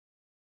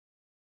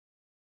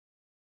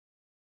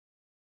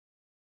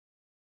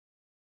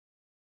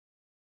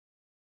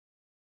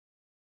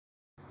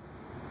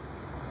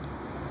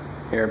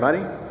Hey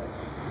everybody,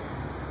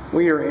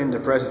 we are in the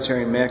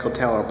Presbyterian Medical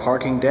Tower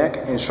parking deck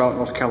in Charlotte,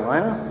 North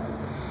Carolina.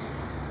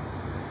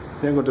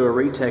 We're going to do a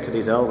retake of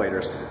these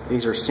elevators.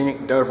 These are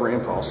Scenic Dover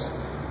Impulse.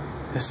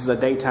 This is a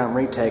daytime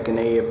retake and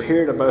they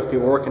appear to both be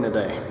working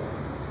today.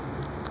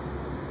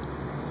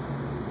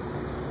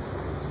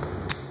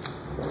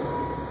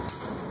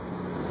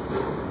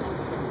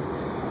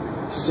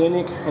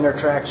 Scenic and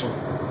traction.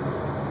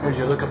 As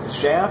you look up the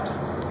shaft,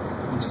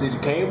 you can see the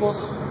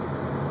cables.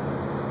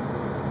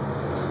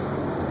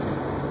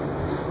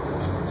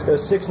 Let's go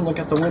 6 and look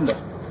at the window.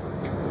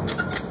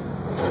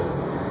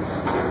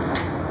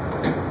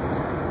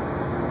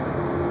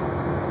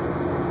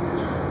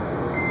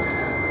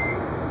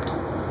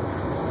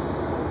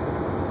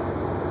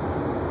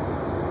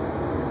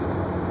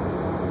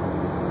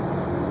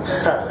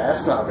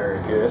 That's not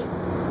very good.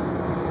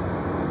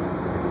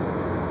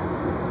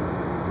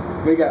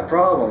 We got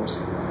problems.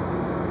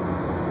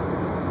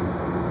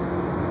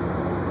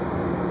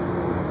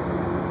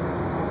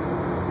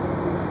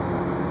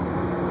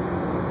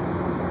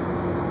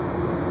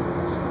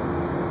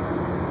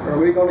 Are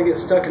we going to get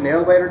stuck in the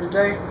elevator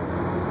today?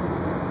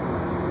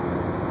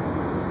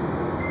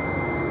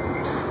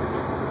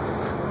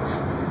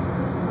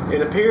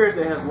 It appears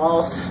it has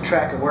lost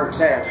track of where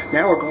it's at.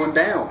 Now we're going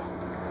down.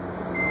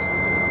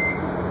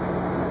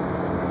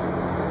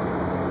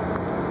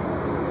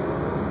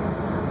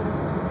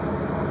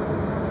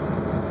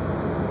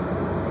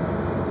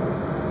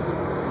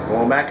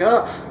 Going back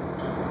up.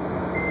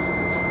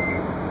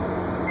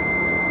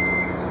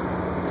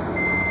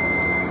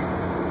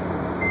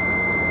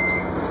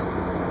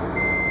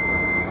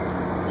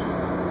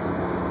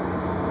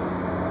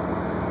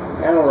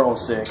 Now we're on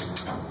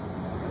 6.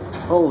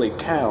 Holy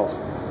cow.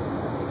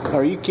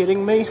 Are you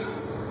kidding me?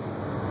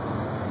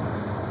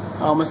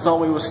 I almost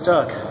thought we were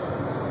stuck.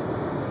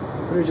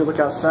 Where did you look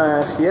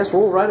outside? Yes,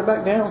 we'll write it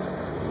back down.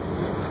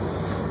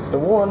 The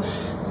one.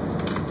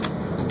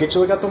 Get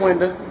you look out the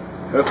window.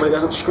 Hopefully it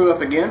doesn't screw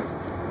up again.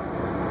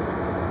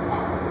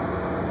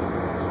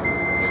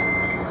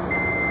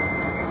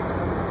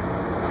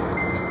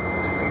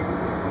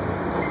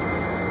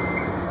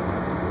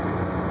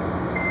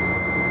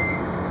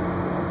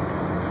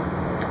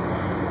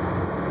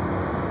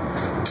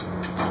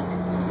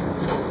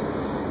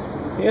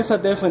 Yes, I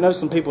definitely know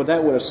some people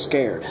that would have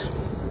scared.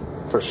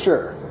 For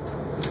sure.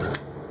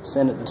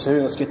 Send it to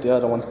 2. Let's get the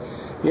other one.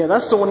 Yeah,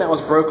 that's the one that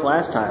was broke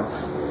last time.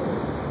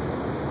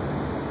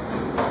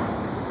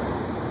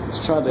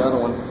 Let's try the other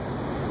one.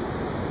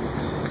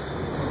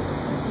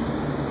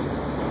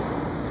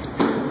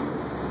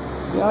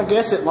 Yeah, I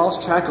guess it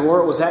lost track of where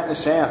it was at in the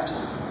shaft.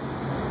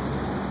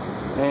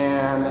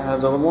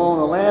 And the one on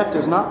the left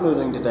is not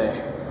moving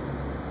today.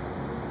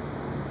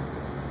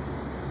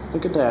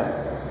 Look at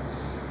that.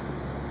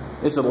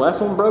 Is the left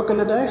one broken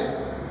today?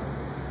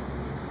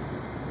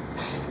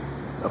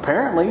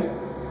 Apparently.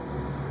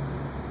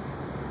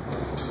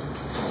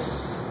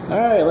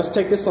 Alright, let's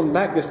take this one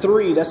back to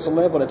 3. That's the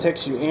level that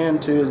takes you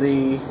into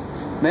the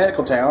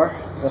medical tower.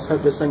 Let's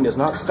hope this thing does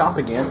not stop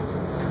again.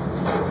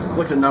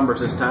 Look at the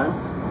numbers this time.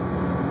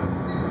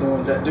 The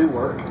ones that do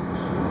work.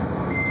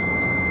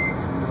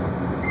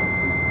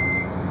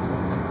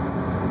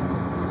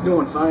 It's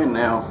doing fine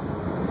now.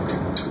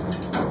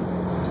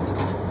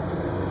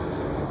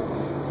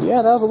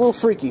 Yeah, that was a little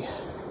freaky.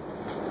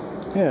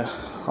 Yeah,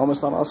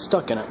 almost thought I was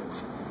stuck in it.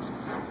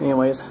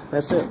 Anyways,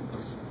 that's it.